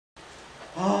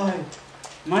Hi,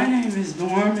 my name is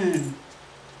Norman.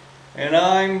 And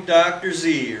I'm Dr.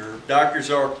 Z, or Dr.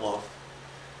 Zarkloff.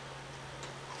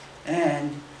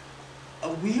 And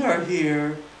we are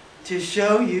here to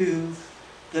show you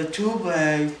the tool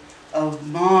bag of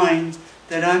mine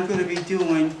that I'm going to be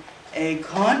doing a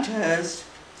contest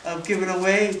of giving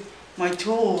away my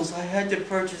tools. I had to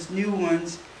purchase new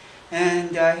ones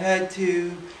and I had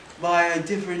to buy a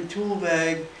different tool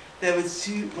bag that would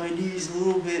suit my needs a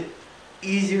little bit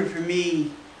easier for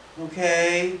me.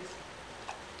 Okay?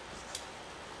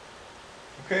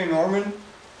 Okay, Norman,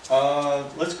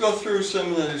 let's go through some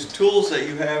of those tools that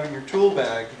you have in your tool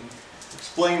bag and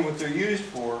explain what they're used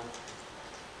for.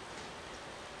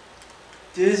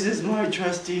 This is my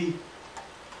trusty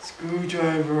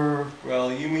screwdriver.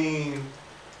 Well, you mean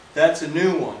that's a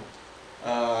new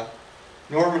one.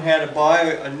 Norman had to buy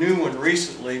a new one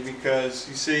recently because,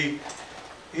 you see,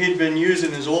 he'd been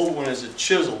using his old one as a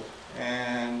chisel,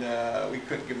 and we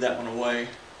couldn't give that one away.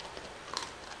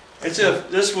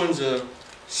 This one's a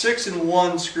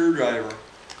 6-in-1 screwdriver,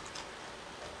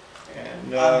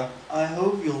 and I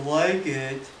hope you like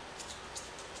it.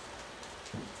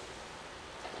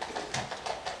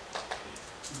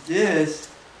 This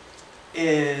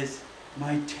is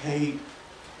my tape.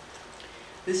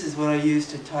 This is what I use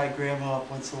to tie Grandma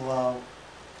up once in a while.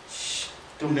 Shh,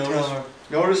 don't tell her.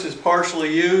 Notice it's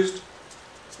partially used.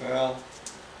 Well,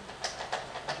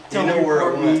 Don't you know where it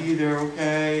report went. me either,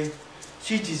 okay?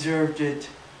 She deserved it.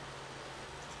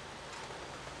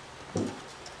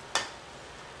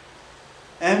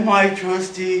 And my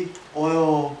trusty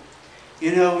oil.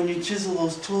 You know, when you chisel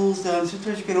those tools down,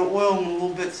 sometimes you gotta oil them a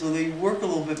little bit so they work a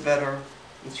little bit better.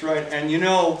 That's right, and you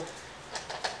know,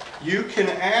 you can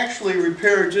actually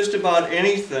repair just about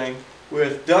anything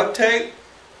with duct tape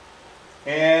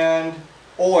and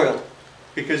oil.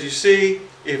 Because you see,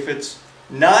 if it's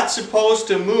not supposed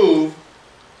to move,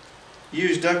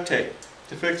 use duct tape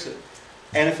to fix it.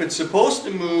 And if it's supposed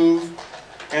to move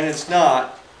and it's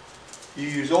not, you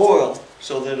use oil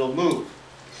so that it'll move.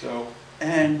 So.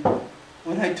 And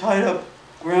when I tied up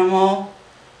Grandma,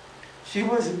 she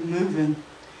wasn't moving.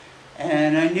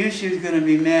 And I knew she was going to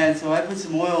be mad, so I put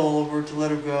some oil all over her to let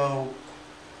her go.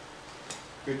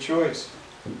 Good choice.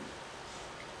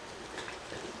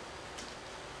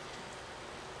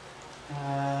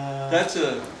 That's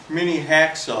a mini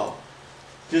hacksaw.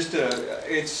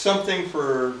 It's something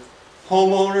for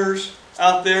homeowners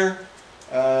out there.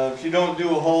 If you don't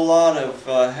do a whole lot of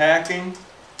hacking,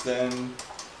 then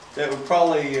that would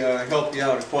probably help you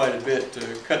out quite a bit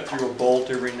to cut through a bolt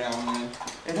every now and then.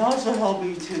 It also helped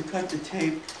me to cut the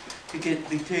tape, to get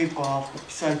the tape off,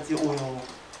 besides the oil,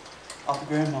 off the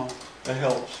Grandma. That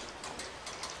helps.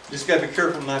 Just got to be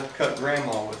careful not to cut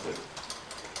Grandma with it.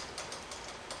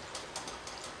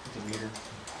 The meter.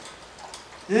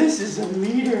 This is a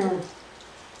meter.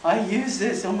 I use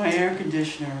this on my air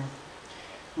conditioner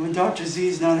when Dr. Z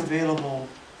is not available.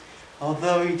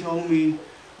 Although he told me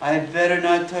I better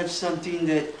not touch something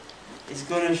that is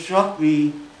going to shock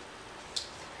me.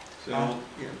 So,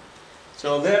 yeah.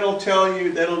 So that'll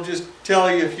just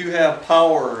tell you if you have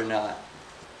power or not.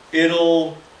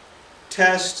 It'll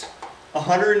test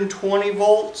 120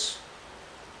 volts,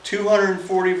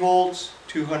 240 volts,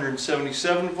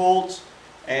 277 volts,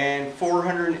 and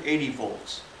 480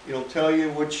 volts. It'll tell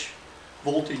you which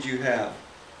voltage you have.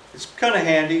 It's kind of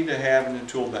handy to have in the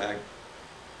tool bag.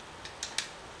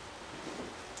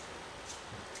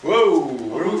 Whoa,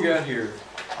 what do we got here?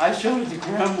 I showed it to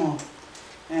Grandma,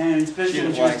 and especially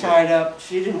when she like was tied up,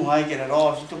 she didn't like it at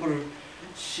all.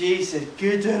 She said,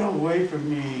 "Get that away from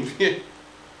me."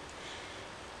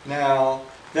 Now,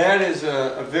 that is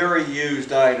a very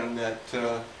used item that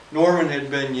Norman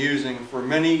had been using for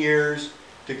many years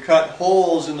to cut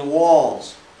holes in the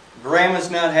walls. Grandma's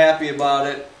not happy about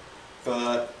it,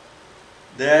 but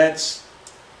that's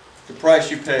the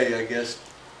price you pay, I guess,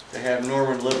 to have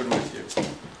Norman living with you.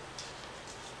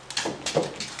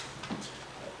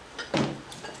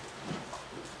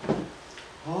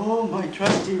 Oh, my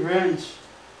trusty wrench.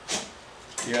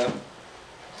 Yep.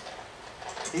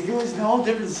 It goes in all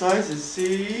different sizes,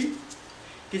 see?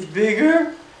 Gets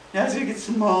bigger, now it's gonna get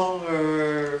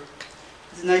smaller.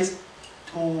 It's a nice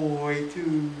toy,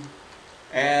 too.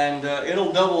 And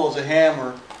it'll double as a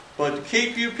hammer, but to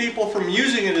keep you people from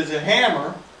using it as a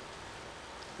hammer,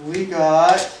 We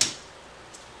got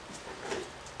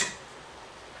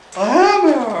a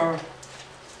hammer!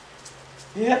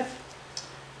 Yep.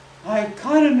 I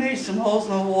kind of made some holes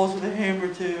in the walls with a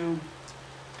hammer, too.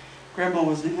 Grandma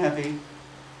wasn't happy.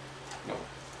 no.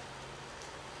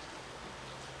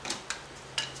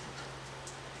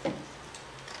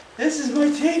 This is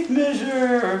my tape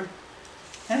measure.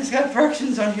 And it's got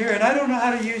fractions on here, and I don't know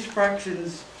how to use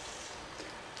fractions.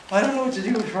 I don't know what to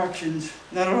do with fractions.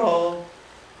 Not at all.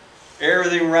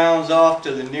 Everything rounds off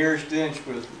to the nearest inch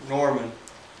with Norman.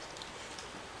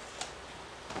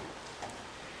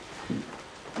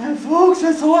 And folks,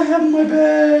 that's all I have in my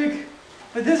bag.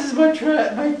 But this is my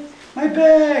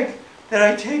bag that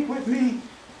I take with me.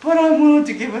 But I'm willing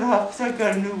to give it up because I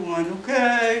got a new one,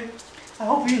 okay? I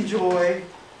hope you enjoy.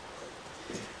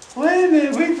 Wait a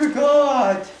minute, we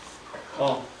forgot.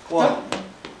 Oh, what?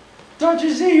 Dr.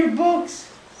 Z, your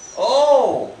books.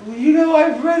 Oh! You know,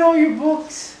 I've read all your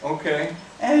books. Okay.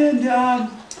 And I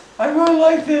really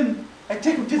like them. I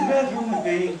take them to the bathroom with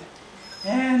me.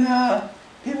 And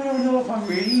people don't know if I'm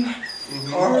reading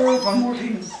or if I'm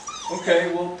working.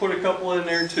 Okay, we'll put a couple in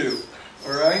there too.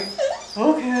 Alright?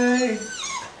 Okay.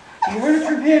 You heard it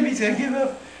from him. He's going to give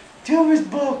up 2 of his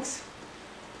books.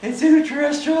 It's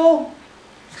Interterrestrial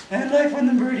and Life on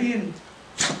the Meridian.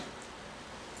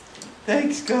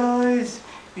 Thanks, guys.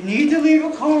 You need to leave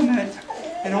a comment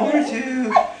in order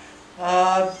to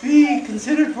be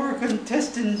considered for a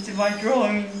contestant in my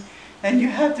drawing. And you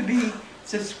have to be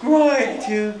subscribed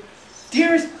to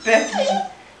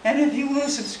DearestBecky. And if you want to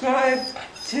subscribe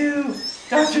to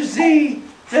Dr. Z,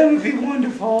 that would be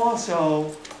wonderful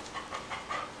also.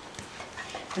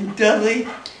 And Dudley,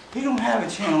 he don't have a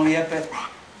channel yet, but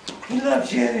he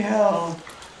loves you anyhow.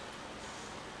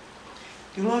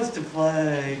 He loves to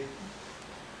play.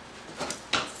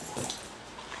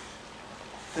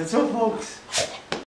 That's all, folks.